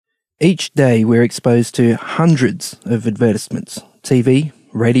Each day we're exposed to hundreds of advertisements, TV,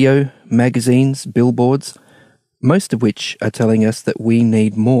 radio, magazines, billboards, most of which are telling us that we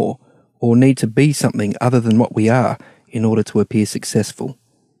need more or need to be something other than what we are in order to appear successful.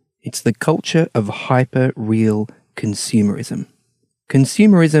 It's the culture of hyper-real consumerism.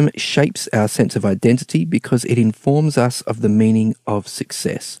 Consumerism shapes our sense of identity because it informs us of the meaning of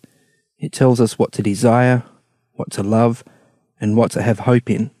success. It tells us what to desire, what to love, and what to have hope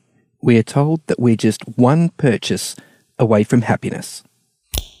in. We are told that we're just one purchase away from happiness.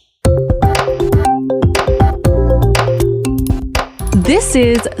 This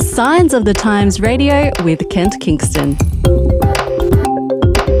is Signs of the Times Radio with Kent Kingston.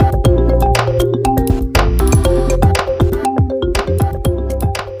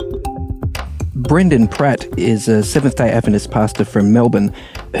 Brendan Pratt is a Seventh-day Adventist pastor from Melbourne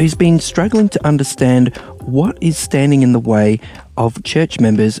who's been struggling to understand what is standing in the way of church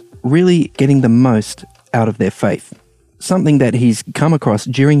members really getting the most out of their faith. Something that he's come across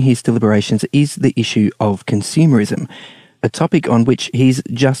during his deliberations is the issue of consumerism, a topic on which he's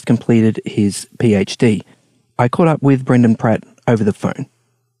just completed his PhD. I caught up with Brendan Pratt over the phone.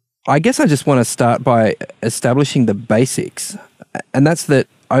 I guess I just want to start by establishing the basics, and that's that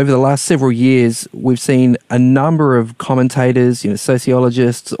over the last several years, we've seen a number of commentators,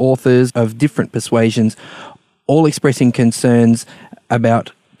 sociologists, authors of different persuasions, all expressing concerns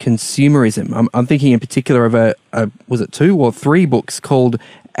about consumerism. I'm thinking in particular of was it 2 or 3 books called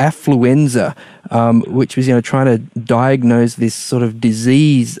Affluenza, which was trying to diagnose this sort of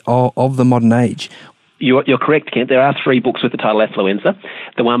disease of the modern age. You're correct, Kent. There are 3 books with the title Affluenza.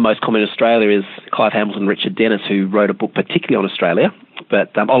 The one most common in Australia is Clive Hamilton and Richard Dennis, who wrote a book particularly on Australia.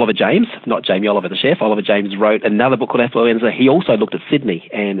 But Oliver James, not Jamie Oliver the chef, Oliver James wrote another book called Affluenza. He also looked at Sydney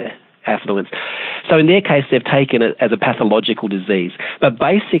and affluence. So in their case, they've taken it as a pathological disease. But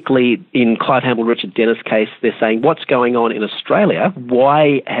basically, in Clive Hamilton and Richard Dennis' case, they're saying, what's going on in Australia?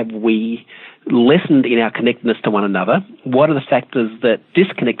 Why have we lessened in our connectedness to one another? What are the factors that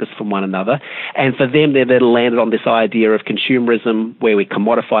disconnect us from one another? And for them, they've then landed on this idea of consumerism, where we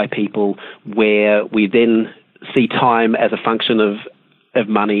commodify people, where we then see time as a function of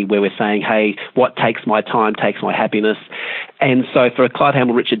money, where we're saying, hey, what takes my time takes my happiness. And so for Clive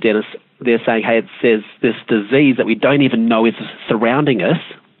Hamilton, Richard Dennis, they're saying, hey, there's this disease that we don't even know is surrounding us,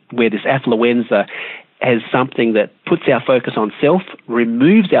 where this affluenza has something that puts our focus on self,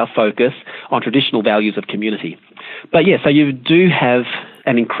 removes our focus on traditional values of community. But yeah, so you do have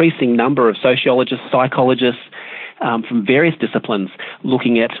an increasing number of sociologists, psychologists from various disciplines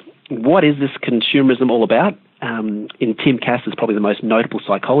looking at what is this consumerism all about. In Tim Cass is probably the most notable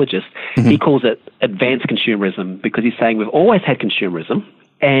psychologist. Mm-hmm. He calls it advanced consumerism because he's saying we've always had consumerism,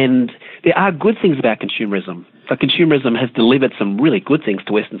 and there are good things about consumerism. So consumerism has delivered some really good things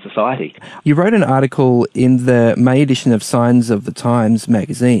to Western society. You wrote an article in the May edition of Signs of the Times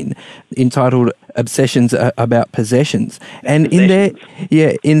magazine entitled Obsessions About Possessions. And in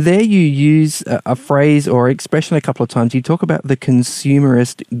there you use a phrase or expression a couple of times. You talk about the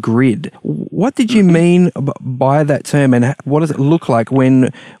consumerist grid. What did you mean by that term, and what does it look like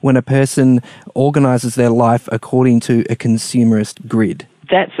when a person organises their life according to a consumerist grid?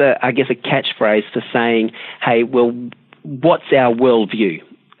 That's, I guess, a catchphrase for saying, hey, well, what's our worldview?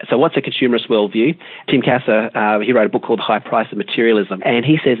 So what's a consumerist worldview? Tim Kasser, he wrote a book called High Price of Materialism, and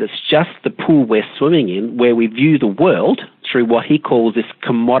he says it's just the pool we're swimming in where we view the world through what he calls this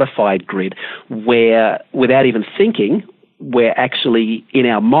commodified grid, where without even thinking, we're actually in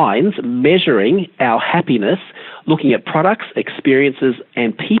our minds measuring our happiness, looking at products, experiences,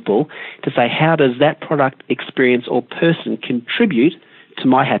 and people to say, how does that product, experience, or person contribute to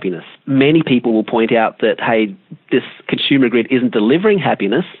my happiness? Many people will point out that, hey, this consumer grid isn't delivering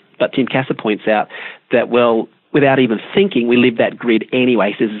happiness, but Tim Kasser points out that, well, without even thinking, we live that grid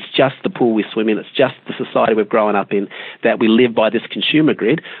anyway. He says it's just the pool we swim in, it's just the society we've grown up in, that we live by this consumer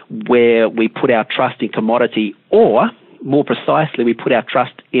grid where we put our trust in commodity, or, more precisely, we put our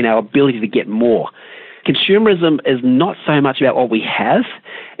trust in our ability to get more. Consumerism is not so much about what we have,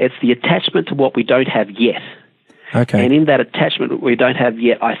 it's the attachment to what we don't have yet. Okay. And in that attachment we don't have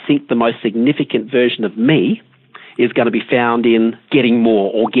yet, I think the most significant version of me is going to be found in getting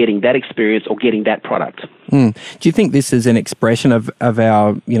more, or getting that experience, or getting that product. Do you think this is an expression of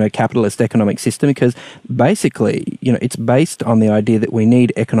our capitalist economic system? Because basically, it's based on the idea that we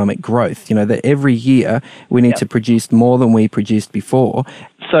need economic growth. That every year we need to produce more than we produced before.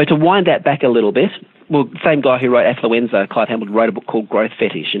 So to wind that back a little bit, well, the same guy who wrote Affluenza, Clive Hamilton, wrote a book called Growth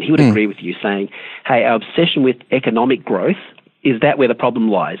Fetish, and he would agree with you, saying, hey, our obsession with economic growth, is that where the problem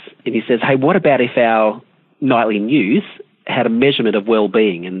lies? And he says, hey, what about if our nightly news had a measurement of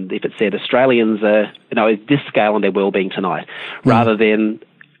well-being, and if it said Australians are, at this scale on their well-being tonight, rather than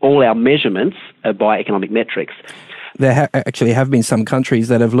all our measurements are by economic metrics. There actually have been some countries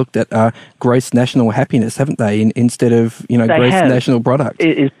that have looked at gross national happiness, haven't they, instead of gross national product?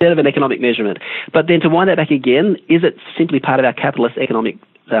 Instead of an economic measurement. But then to wind that back again, is it simply part of our capitalist economic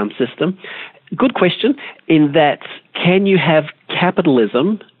system? Good question, in that can you have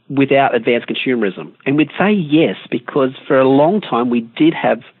capitalism without advanced consumerism? And we'd say yes, because for a long time we did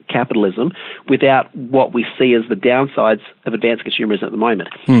have capitalism without what we see as the downsides of advanced consumerism at the moment.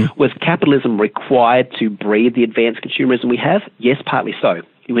 Was capitalism required to breed the advanced consumerism we have? Yes, partly so.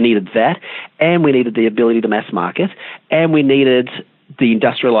 We needed that, and we needed the ability to mass market, and we needed the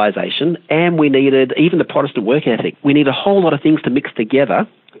industrialization, and we needed even the Protestant work ethic. We need a whole lot of things to mix together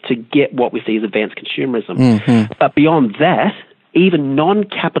to get what we see as advanced consumerism. But beyond that, even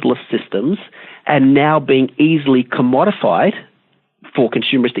non-capitalist systems are now being easily commodified for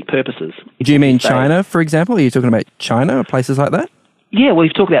consumeristic purposes. Do you mean China, for example? Are you talking about China or places like that? Yeah, well,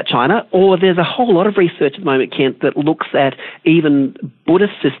 we've talked about China, or there's a whole lot of research at the moment, Kent, that looks at even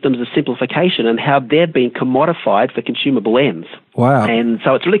Buddhist systems of simplification and how they're being commodified for consumable ends. Wow. And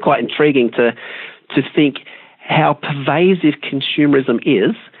so it's really quite intriguing to think how pervasive consumerism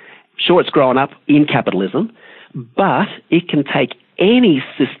is. Sure, it's grown up in capitalism, but it can take any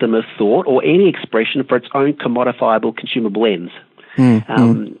system of thought or any expression for its own commodifiable consumable ends.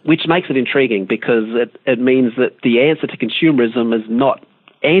 Which makes it intriguing, because it means that the answer to consumerism is not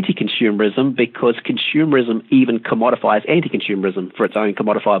anti-consumerism, because consumerism even commodifies anti-consumerism for its own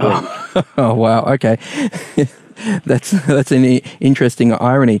commodifiable ends. Oh, wow. Okay. That's an interesting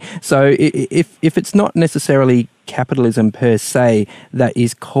irony. So if it's not necessarily capitalism per se that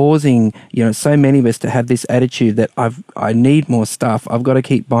is causing so many of us to have this attitude that I need more stuff, I've got to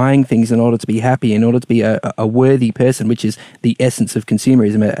keep buying things in order to be happy, in order to be a worthy person, which is the essence of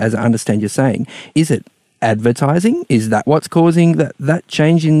consumerism, as I understand you're saying, is it advertising? Is that what's causing that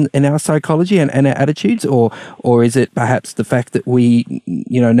change in our psychology and our attitudes, or is it perhaps the fact that we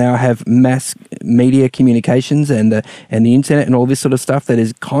now have mass media communications and the internet and all this sort of stuff that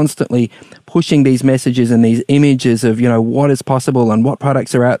is constantly pushing these messages and these images of what is possible and what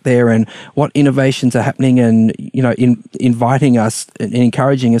products are out there and what innovations are happening, and inviting us and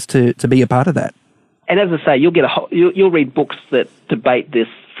encouraging us to be a part of that? And as I say, you'll read books that debate this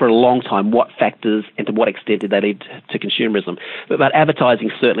for a long time, what factors and to what extent did they lead to consumerism. But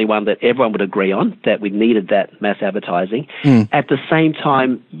advertising is certainly one that everyone would agree on, that we needed that mass advertising. At the same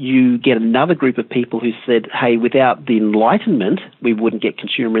time, you get another group of people who said, hey, without the Enlightenment, we wouldn't get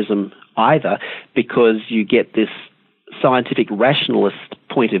consumerism either, because you get this scientific rationalist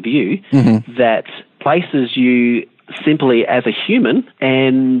point of view that places you simply as a human,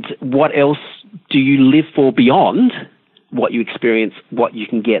 and what else do you live for beyond what you experience, what you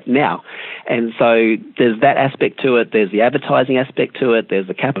can get now. And so there's that aspect to it, there's the advertising aspect to it, there's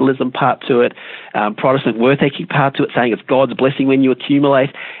the capitalism part to it, Protestant work ethic part to it, saying it's God's blessing when you accumulate.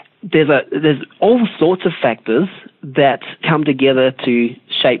 There's all sorts of factors that come together to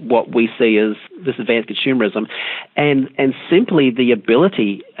shape what we see as this advanced consumerism, and simply the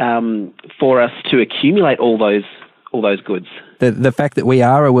ability for us to accumulate all those goods. The fact that we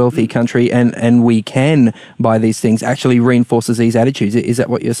are a wealthy country and we can buy these things actually reinforces these attitudes. Is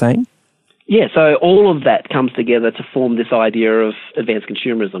that what you're saying? Yeah, so all of that comes together to form this idea of advanced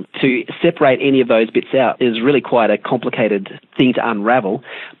consumerism. To separate any of those bits out is really quite a complicated thing to unravel,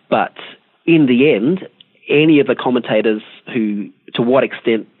 but in the end, any of the commentators who, to what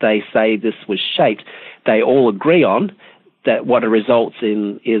extent they say this was shaped, they all agree on that what it results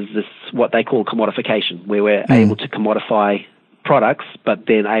in is this, what they call commodification, where we're able to commodify products, but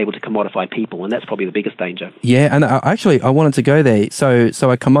then able to commodify people, and that's probably the biggest danger. Yeah, and I wanted to go there. So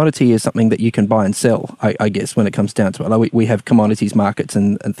a commodity is something that you can buy and sell, I guess, when it comes down to it. Like we have commodities markets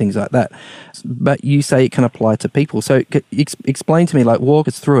and things like that. But you say it can apply to people. So explain to me, walk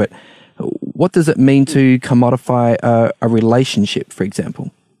us through it. What does it mean to commodify a relationship, for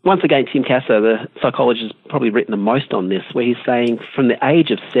example? Once again, Tim Kasser, the psychologist, has probably written the most on this, where he's saying from the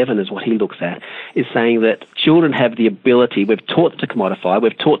age of 7 is what he looks at, is saying that children have the ability, we've taught them to commodify,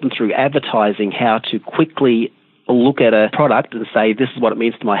 we've taught them through advertising how to quickly look at a product and say, this is what it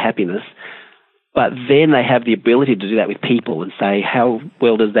means to my happiness. But then they have the ability to do that with people and say, how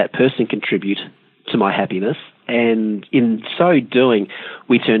well does that person contribute to my happiness? And in so doing,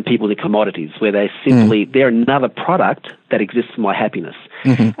 we turn people into commodities, where they simply, they're another product that exists for my happiness.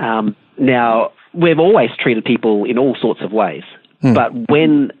 Now, we've always treated people in all sorts of ways, but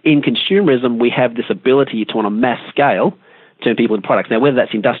when in consumerism we have this ability to, on a mass scale, turn people into products. Now, whether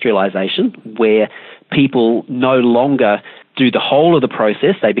that's industrialization, where people no longer do the whole of the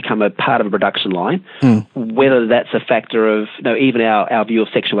process, they become a part of a production line, whether that's a factor of even our view of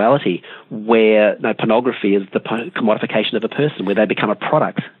sexuality, where pornography is the commodification of a person, where they become a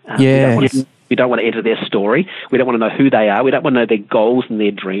product. We don't want to enter their story. We don't want to know who they are. We don't want to know their goals and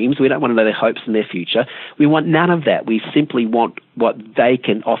their dreams. We don't want to know their hopes and their future. We want none of that. We simply want what they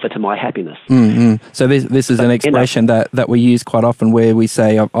can offer to my happiness. Mm-hmm. So this is an expression that we use quite often, where we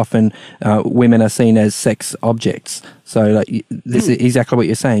say often women are seen as sex objects. So this is exactly what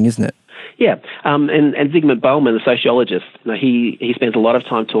you're saying, isn't it? Yeah, and Zygmunt Bauman, the sociologist, he spends a lot of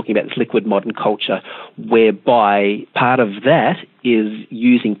time talking about this liquid modern culture, whereby part of that is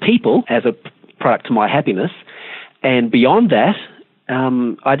using people as a product to my happiness, and beyond that,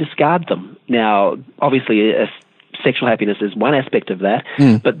 I discard them. Now, obviously, sexual happiness is one aspect of that,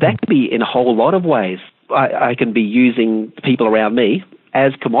 but that can be in a whole lot of ways. I can be using the people around me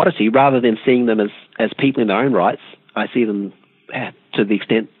as commodity rather than seeing them as people in their own rights. I see them to the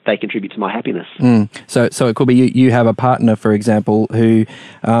extent they contribute to my happiness. So it could be you have a partner, for example, who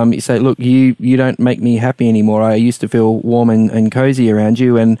you say, look, you don't make me happy anymore. I used to feel warm and cozy around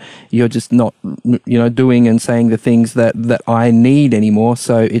you, and you're just not doing and saying the things that I need anymore,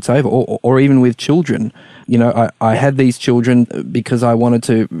 so it's over. Or even with children, I had these children because I wanted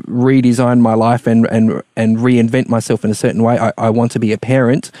to redesign my life and reinvent myself in a certain way. I want to be a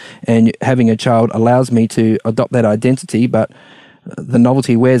parent, and having a child allows me to adopt that identity, but the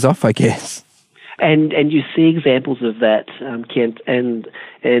novelty wears off, I guess. And you see examples of that, Kent, and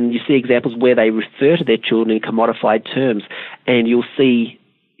you see examples where they refer to their children in commodified terms, and you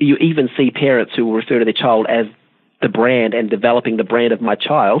even see parents who will refer to their child as the brand and developing the brand of my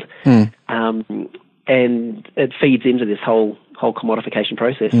child, and it feeds into this whole commodification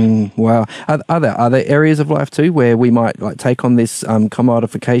process. Wow. Are there areas of life too where we might take on this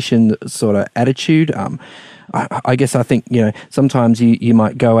commodification sort of attitude? I guess I think, sometimes you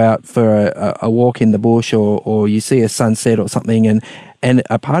might go out for a walk in the bush or you see a sunset or something, and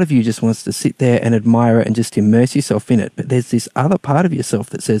a part of you just wants to sit there and admire it and just immerse yourself in it. But there's this other part of yourself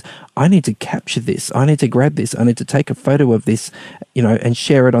that says, I need to capture this. I need to grab this. I need to take a photo of this, and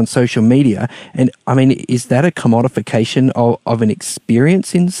share it on social media. And I mean, is that a commodification of an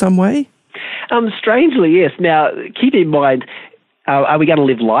experience in some way? Strangely, yes. Now, keep in mind, are we going to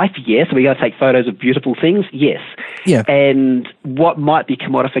live life? Yes. Are we going to take photos of beautiful things? Yes. Yeah. And what might be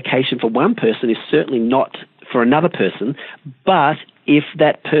commodification for one person is certainly not for another person. But if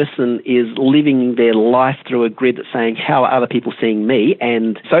that person is living their life through a grid that's saying, how are other people seeing me?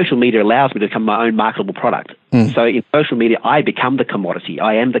 And social media allows me to become my own marketable product. So in social media, I become the commodity.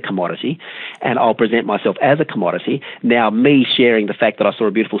 I am the commodity, and I'll present myself as a commodity. Now, me sharing the fact that I saw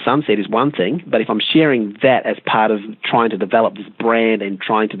a beautiful sunset is one thing, but if I'm sharing that as part of trying to develop this brand and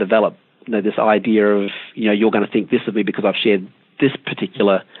trying to develop this idea of, you're going to think this of me because I've shared this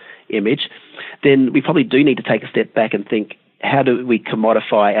particular image, then we probably do need to take a step back and think, how do we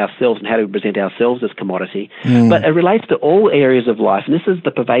commodify ourselves and how do we present ourselves as commodity? But it relates to all areas of life, and this is the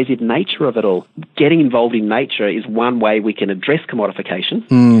pervasive nature of it all. Getting involved in nature is one way we can address commodification.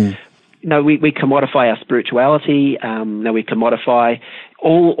 We commodify our spirituality. We commodify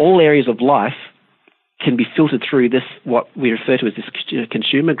all areas of life can be filtered through this, what we refer to as this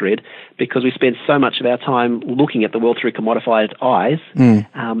consumer grid, because we spend so much of our time looking at the world through commodified eyes,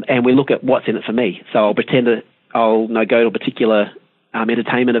 and we look at what's in it for me. So I'll pretend that I'll go to a particular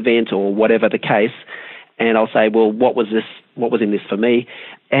entertainment event or whatever the case, and I'll say, well, what was in this for me?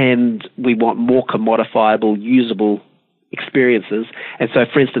 And we want more commodifiable, usable experiences. And so,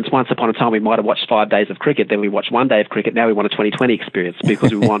 for instance, once upon a time we might have watched 5 days of cricket, then we watched 1 day of cricket, now we want a 20/20 experience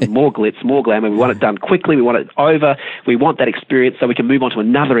because we want more glitz, more glamour, we want it done quickly, we want it over, we want that experience so we can move on to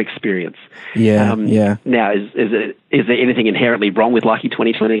another experience. Yeah. Now, is there anything inherently wrong with liking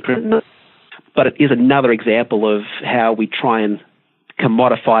 20/20 cricket? No. But it is another example of how we try and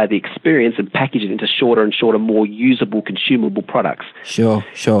commodify the experience and package it into shorter and shorter, more usable, consumable products. Sure.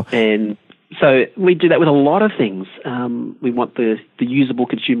 And so we do that with a lot of things. We want the usable,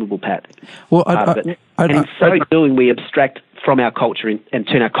 consumable part of it. And in so doing, we abstract from our culture and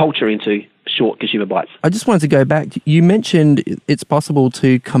turn our culture into short consumer bites. I just wanted to go back. You mentioned it's possible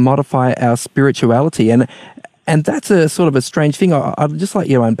to commodify our spirituality, and that's a sort of a strange thing. I'd just like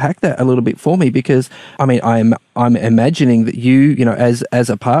you to unpack that a little bit for me, because I mean, I'm imagining that you as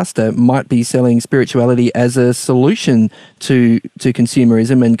a pastor might be selling spirituality as a solution to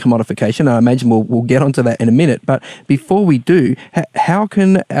consumerism and commodification. I imagine we'll get onto that in a minute. But before we do, how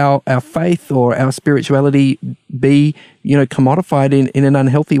can our faith or our spirituality be commodified in an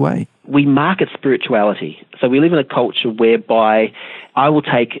unhealthy way? we market spirituality. So we live in a culture whereby I will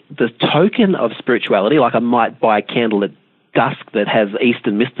take the token of spirituality, like I might buy a candle at dusk that has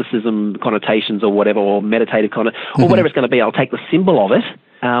Eastern mysticism connotations or whatever, or meditative or whatever it's going to be. I'll take the symbol of it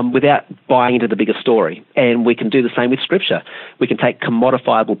without buying into the bigger story. And we can do the same with Scripture. We can take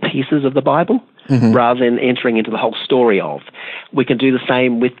commodifiable pieces of the Bible rather than entering into the whole story of. We can do the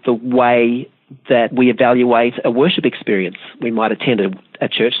same with the way that we evaluate a worship experience. We might attend a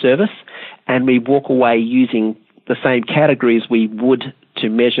church service and we walk away using the same categories we would to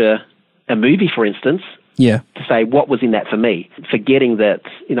measure a movie, for instance, to say what was in that for me, forgetting that,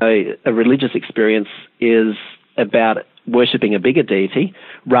 a religious experience is about worshipping a bigger deity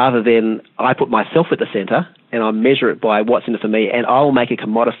rather than I put myself at the center and I measure it by what's in it for me, and I'll make a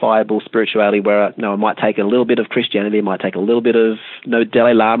commodifiable spirituality where I might take a little bit of Christianity, I might take a little bit of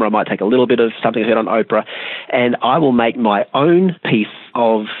Dalai Lama, I might take a little bit of something I heard on Oprah, and I will make my own piece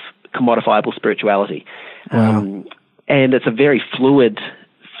of commodifiable spirituality. Wow. And it's a very fluid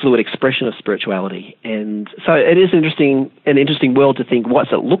expression of spirituality. And so it is an interesting world to think,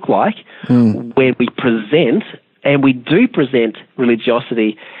 what's it look like when we present, and we do present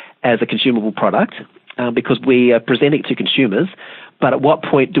religiosity as a consumable product, because we are presenting to consumers, but at what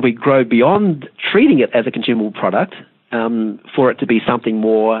point do we grow beyond treating it as a consumable product for it to be something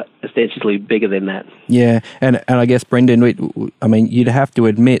more essentially bigger than that? Yeah, and I guess, Brendan, you'd have to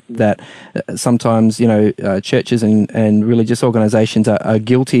admit that sometimes, churches and religious organisations are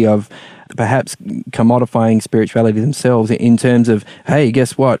guilty of perhaps commodifying spirituality themselves in terms of, hey,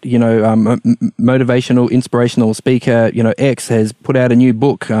 guess what? Motivational, inspirational speaker, X has put out a new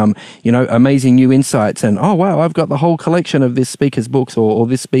book, amazing new insights, and oh wow, I've got the whole collection of this speaker's books or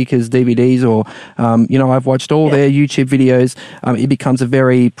this speaker's DVDs, or I've watched all their YouTube videos. It becomes a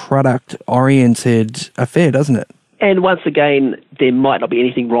very product-oriented affair, doesn't it? And once again, there might not be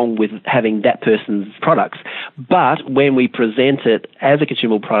anything wrong with having that person's products, but when we present it as a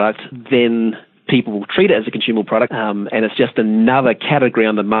consumable product, then people will treat it as a consumable product, and it's just another category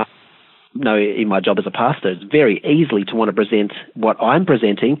on the market. In my job as a pastor, it's very easily to want to present what I'm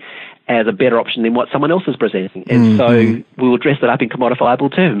presenting as a better option than what someone else is presenting. And so we will dress it up in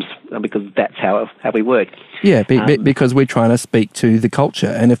commodifiable terms because that's how we work. Yeah, because we're trying to speak to the culture.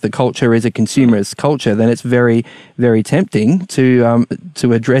 And if the culture is a consumerist culture, then it's very, very tempting to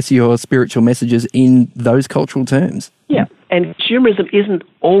address your spiritual messages in those cultural terms. Yeah, and consumerism isn't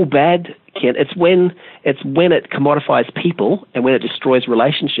all bad, Kent. It's when it commodifies people and when it destroys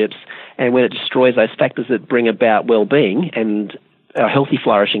relationships and when it destroys those factors that bring about well-being and a healthy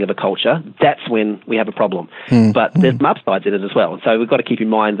flourishing of a culture. That's when we have a problem. But there's some upsides in it as well. And so we've got to keep in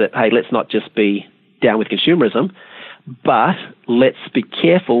mind that, hey, let's not just be down with consumerism, but let's be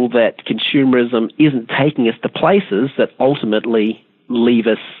careful that consumerism isn't taking us to places that ultimately leave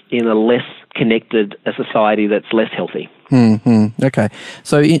us in a less connected society that's less healthy. Okay.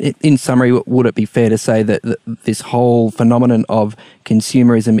 So in summary, would it be fair to say that this whole phenomenon of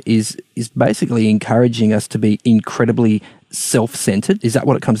consumerism is basically encouraging us to be incredibly self-centered? Is that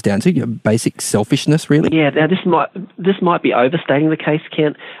what it comes down to? Your basic selfishness, really? Yeah. Now, this might be overstating the case,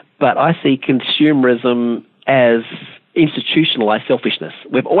 Kent, but I see consumerism as institutionalized selfishness.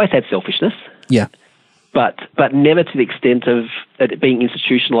 We've always had selfishness. Yeah. But never to the extent of it being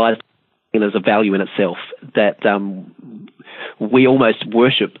institutionalized as a value in itself, that we almost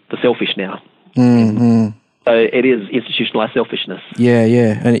worship the selfish now. So it is institutionalized selfishness. Yeah,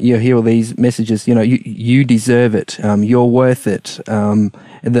 and you hear all these messages, you deserve it, you're worth it,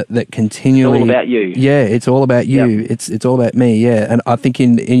 that continually... It's all about you. Yeah, it's all about you. Yep. It's all about me, yeah. And I think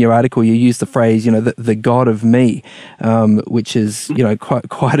in your article you use the phrase, the God of me, which is,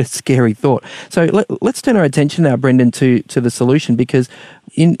 quite a scary thought. So let's turn our attention now, Brendan, to the solution, because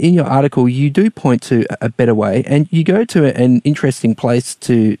in your article you do point to a better way, and you go to an interesting place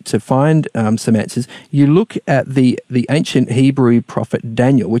to find some answers. You look at the ancient Hebrew prophet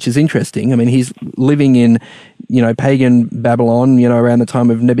Daniel, which is interesting. I mean, he's living in, pagan Babylon, around the time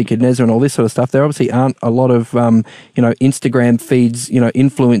of Nebuchadnezzar and all this sort of stuff. There obviously aren't a lot of, Instagram feeds,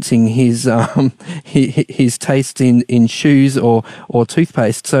 influencing his his taste in shoes or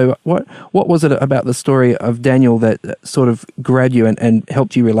toothpaste. So what was it about the story of Daniel that sort of grabbed you and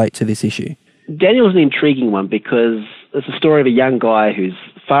helped you relate to this issue? Daniel is an intriguing one because it's a story of a young guy who's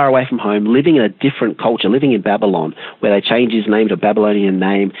far away from home, living in a different culture, living in Babylon, where they change his name to a Babylonian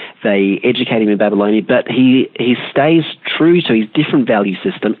name, they educate him in Babylonian, but he stays true to his different value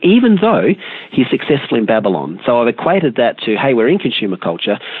system, even though he's successful in Babylon. So I've equated that to, hey, we're in consumer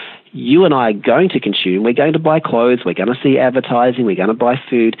culture. you and I are going to consume, we're going to buy clothes, we're going to see advertising, we're going to buy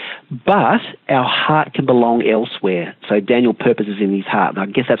food, but our heart can belong elsewhere. So Daniel purposes in his heart. And I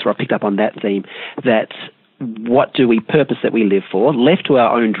guess that's where I picked up on that theme, that what do we purpose that we live for? Left to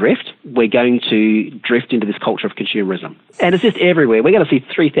our own drift, we're going to drift into this culture of consumerism. And it's just everywhere. We're going to see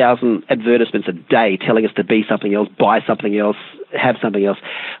 3,000 advertisements a day telling us to be something else, buy something else, have something else.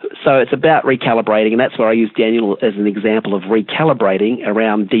 So it's about recalibrating, and that's where I use Daniel as an example of recalibrating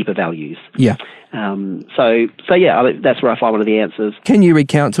around deeper values. Yeah. So yeah, that's where I find one of the answers. Can you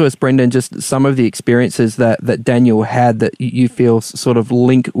recount to us, Brendan, just some of the experiences that Daniel had that you feel sort of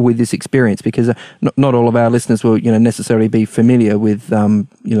link with this experience? Because not all of our listeners will, necessarily be familiar with,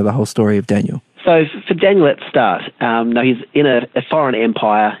 the whole story of Daniel. So for Daniel at the start, he's in a foreign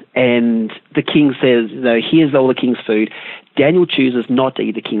empire, and the king says, here's all the king's food. Daniel chooses not to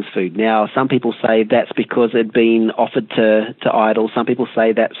eat the king's food. Now, some people say that's because it had been offered to idols. Some people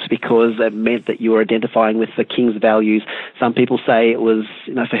say that's because it meant that you were identifying with the king's values. Some people say it was,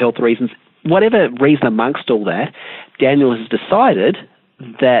 for health reasons. Whatever reason amongst all that, Daniel has decided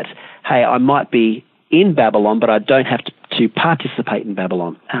that, hey, I might be in Babylon, but I don't have to participate in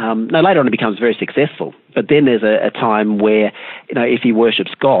Babylon. Now, later on it becomes very successful, but then there's a time where, if he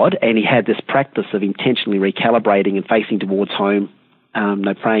worships God, and he had this practice of intentionally recalibrating and facing towards home,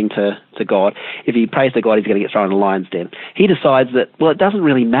 praying to God, if he prays to God, he's going to get thrown in a lion's den. He decides that, it doesn't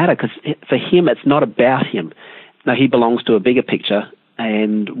really matter, because for him, it's not about him. No, he belongs to a bigger picture,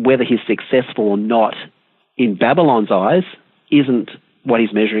 and whether he's successful or not in Babylon's eyes isn't what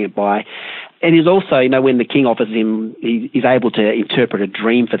he's measuring it by. And he's also, when the king offers him, he's able to interpret a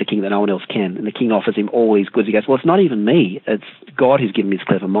dream for the king that no one else can. And the king offers him all these goods. He goes, it's not even me. It's God who's given me this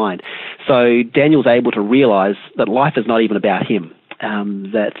clever mind. So Daniel's able to realize that life is not even about him,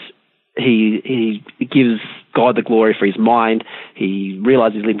 that he gives God the glory for his mind. He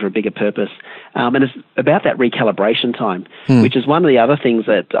realizes he's living for a bigger purpose. And it's about that recalibration time, which is one of the other things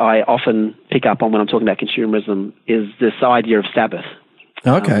that I often pick up on when I'm talking about consumerism, is this idea of Sabbath.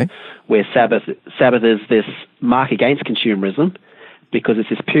 Okay. Where Sabbath is this mark against consumerism, because it's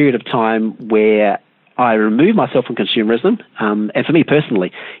this period of time where I remove myself from consumerism. And for me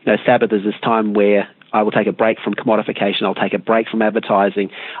personally, Sabbath is this time where I will take a break from commodification. I'll take a break from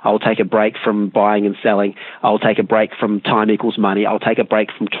advertising. I'll take a break from buying and selling. I'll take a break from time equals money. I'll take a break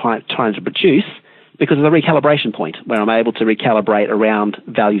from trying to produce, because of the recalibration point where I'm able to recalibrate around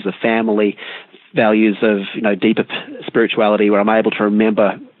values of family, values of deeper spirituality, where I'm able to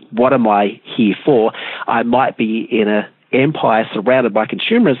remember, what am I here for? I might be in an empire surrounded by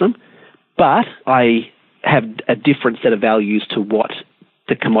consumerism, but I have a different set of values to what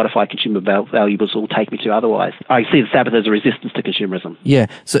the commodified consumer valuables will take me to otherwise. I see the Sabbath as a resistance to consumerism. Yeah.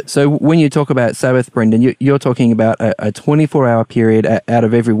 So when you talk about Sabbath, Brendan, you're talking about a 24-hour period out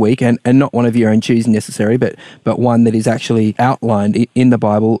of every week, and not one of your own choosing necessarily, but one that is actually outlined in the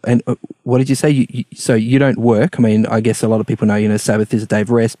Bible. And what did you say? So you don't work. I mean, I guess a lot of people know, Sabbath is a day of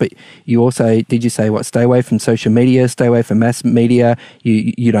rest, but you also, did you say what? Stay away from social media, stay away from mass media.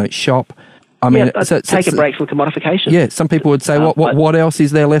 You don't shop. I mean, take a break from commodification. Yeah, some people would say, what else is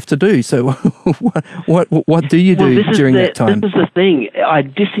there left to do? So, what do you do during that time? This is the thing. I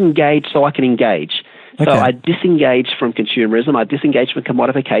disengage so I can engage. So I disengage from consumerism. I disengage from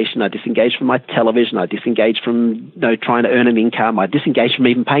commodification. I disengage from my television. I disengage from trying to earn an income. I disengage from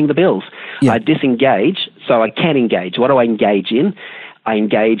even paying the bills. Yeah. I disengage so I can engage. What do I engage in? I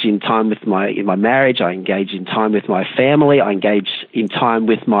engage in time with in my marriage. I engage in time with my family. I engage in time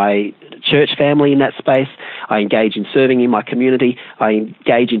with my church family in that space. I engage in serving in my community. I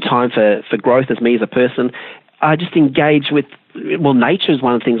engage in time for growth as me as a person. I just engage with, nature is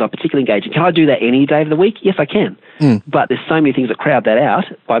one of the things I particularly engage in. Can I do that any day of the week? Yes, I can. But there's so many things that crowd that out.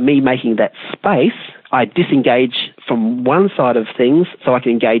 By me making that space, I disengage from one side of things so I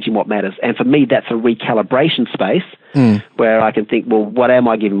can engage in what matters. And for me, that's a recalibration space where I can think, what am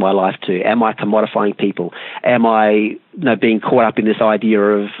I giving my life to? Am I commodifying people? Am I being caught up in this idea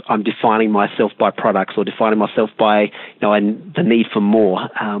of I'm defining myself by products or defining myself by the need for more?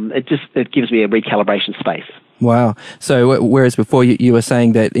 It gives me a recalibration space. Wow. So whereas before you were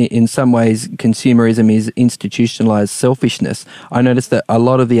saying that in some ways consumerism is institutionalized selfishness, I noticed that a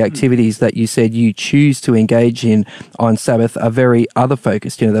lot of the activities that you said you choose to engage in on Sabbath are very other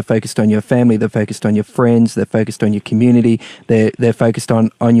focused. They're focused on your family, they're focused on your friends, they're focused on your community, they're focused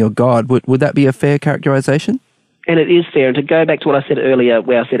on your God. Would that be a fair characterization? And it is fair. And to go back to what I said earlier,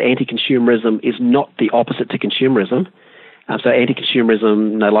 where I said anti-consumerism is not the opposite to consumerism. So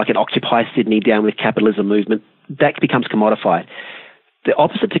anti-consumerism, like an Occupy Sydney down with capitalism movement, that becomes commodified. The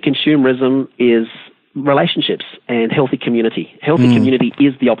opposite to consumerism is relationships and healthy community. Healthy community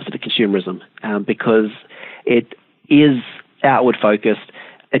is the opposite of consumerism because it is outward focused.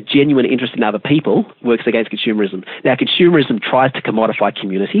 A genuine interest in other people works against consumerism. Now, consumerism tries to commodify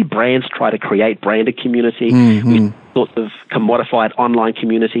community. Brands try to create branded community with sorts of commodified online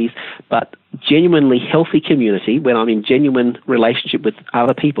communities. But genuinely healthy community, when I'm in genuine relationship with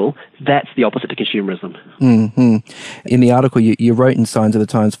other people, that's the opposite to consumerism. In the article you wrote in Signs of the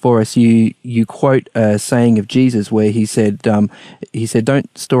Times for us, you quote a saying of Jesus where he said,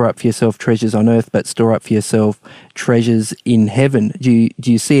 "Don't store up for yourself treasures on earth, but store up for yourself treasures in heaven." Do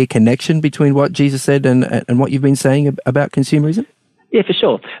you see a connection between what Jesus said and what you've been saying about consumerism? Yeah, for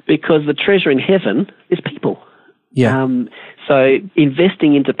sure. Because the treasure in heaven is people. Yeah. So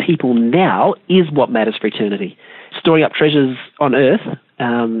investing into people now is what matters for eternity. Storing up treasures on earth,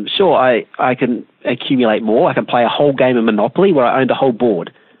 sure, I can accumulate more. I can play a whole game of Monopoly where I owned a whole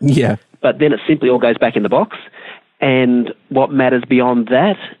board. Yeah. But then it simply all goes back in the box. And what matters beyond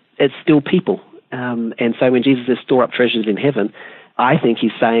that, it's still people. And so when Jesus says store up treasures in heaven, I think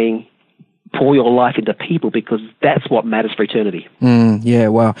he's saying pour your life into people because that's what matters for eternity. Yeah,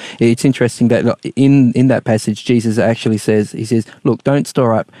 wow. It's interesting that in that passage, Jesus actually says, look, don't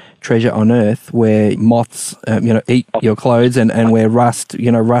store up treasure on earth where moths, eat your clothes and where rust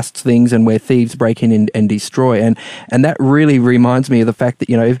things and where thieves break in and destroy. And that really reminds me of the fact that,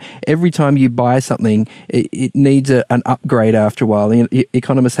 if every time you buy something, it needs an upgrade after a while.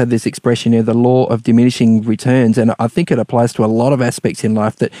 Economists have this expression, the law of diminishing returns. And I think it applies to a lot of aspects in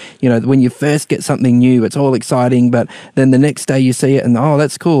life that, when you first get something new, it's all exciting, but then the next day you see it and, oh,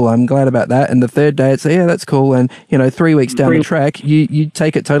 that's cool, I'm glad about that. And the third day it's, yeah, that's cool. And, 3 weeks down the track, you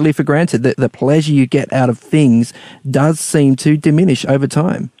take it totally for granted. That the pleasure you get out of things does seem to diminish over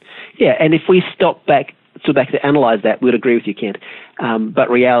time. Yeah, and if we stop back to analyse that, we'd agree with you, Kent. But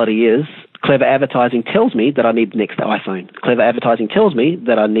reality is, clever advertising tells me that I need the next iPhone. Clever advertising tells me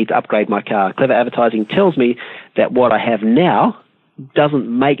that I need to upgrade my car. Clever advertising tells me that what I have now doesn't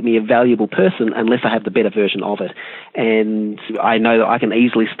make me a valuable person unless I have the better version of it. And I know that I can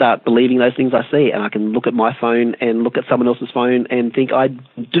easily start believing those things I see, and I can look at my phone and look at someone else's phone and think I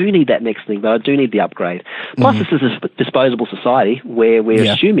do need that next thing, but I do need the upgrade. Plus, this is a disposable society where we're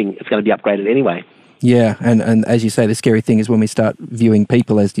assuming it's going to be upgraded anyway. Yeah, and as you say, the scary thing is when we start viewing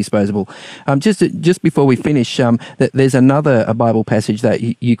people as disposable. Just before we finish, there's a Bible passage that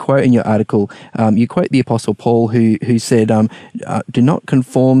you quote in your article. You quote the Apostle Paul, who said, "Do not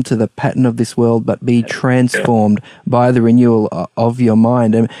conform to the pattern of this world, but be transformed by the renewal of your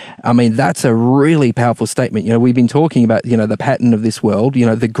mind." And I mean, that's a really powerful statement. We've been talking about the pattern of this world,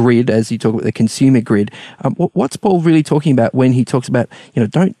 the grid, as you talk about the consumer grid. What's Paul really talking about when he talks about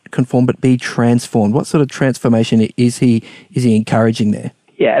don't conform but be transformed? What sort of transformation is he encouraging there?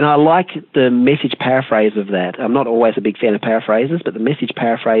 Yeah, and I like the Message paraphrase of that. I'm not always a big fan of paraphrases, but the Message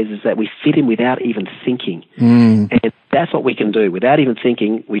paraphrase is that we fit in without even thinking. And that's what we can do. Without even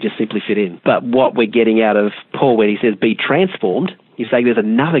thinking, we just simply fit in. But what we're getting out of Paul when he says be transformed, he's saying there's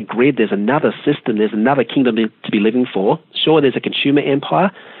another grid, there's another system, there's another kingdom to be living for. Sure, there's a consumer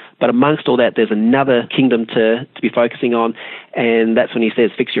empire, but amongst all that, there's another kingdom to be focusing on, and that's when he says,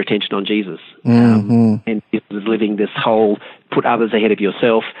 fix your attention on Jesus. And Jesus is living this whole put others ahead of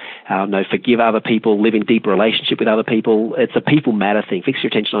yourself, forgive other people, live in deep relationship with other people. It's a people matter thing. Fix your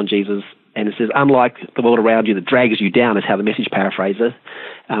attention on Jesus. And it says, unlike the world around you that drags you down, is how the Message paraphrases,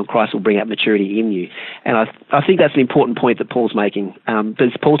 Christ will bring out maturity in you. And I think that's an important point that Paul's making. But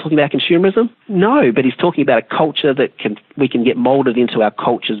is Paul talking about consumerism? No, but he's talking about a culture that we can get molded into our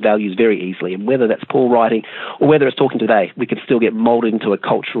culture's values very easily. And whether that's Paul writing or whether it's talking today, we can still get molded into a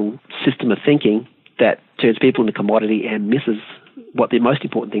cultural system of thinking that turns people into commodity and misses what the most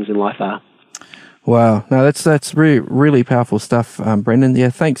important things in life are. Wow, no, that's really, really powerful stuff, Brendan. Yeah,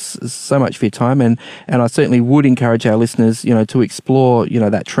 thanks so much for your time, and I certainly would encourage our listeners, to explore,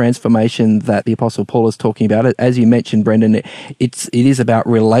 that transformation that the Apostle Paul is talking about. As you mentioned, Brendan, it is about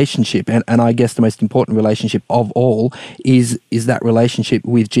relationship, and I guess the most important relationship of all is that relationship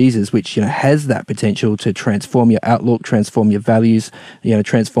with Jesus, which has that potential to transform your outlook, transform your values,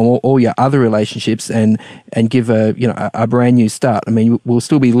 transform all your other relationships, and give a brand new start. I mean, we'll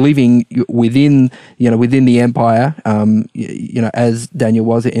still be living within the empire, as Daniel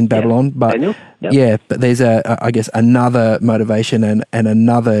was in Babylon. But Daniel? Yep. Yeah, but there's I guess another motivation and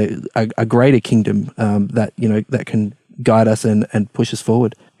another a greater kingdom that can guide us and push us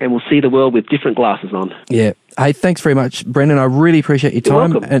forward. And we'll see the world with different glasses on. Yeah. Hey, thanks very much, Brendan. I really appreciate your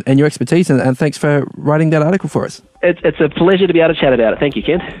time and your expertise, and thanks for writing that article for us. It's a pleasure to be able to chat about it. Thank you,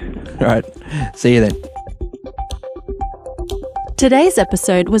 Ken. All right. See you then. Today's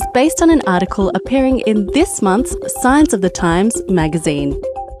episode was based on an article appearing in this month's Signs of the Times magazine.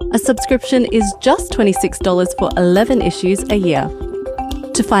 A subscription is just $26 for 11 issues a year.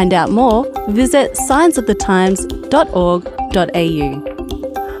 To find out more, visit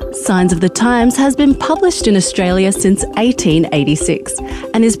signsofthetimes.org.au. Signs of the Times has been published in Australia since 1886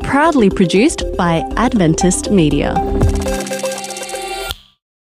 and is proudly produced by Adventist Media.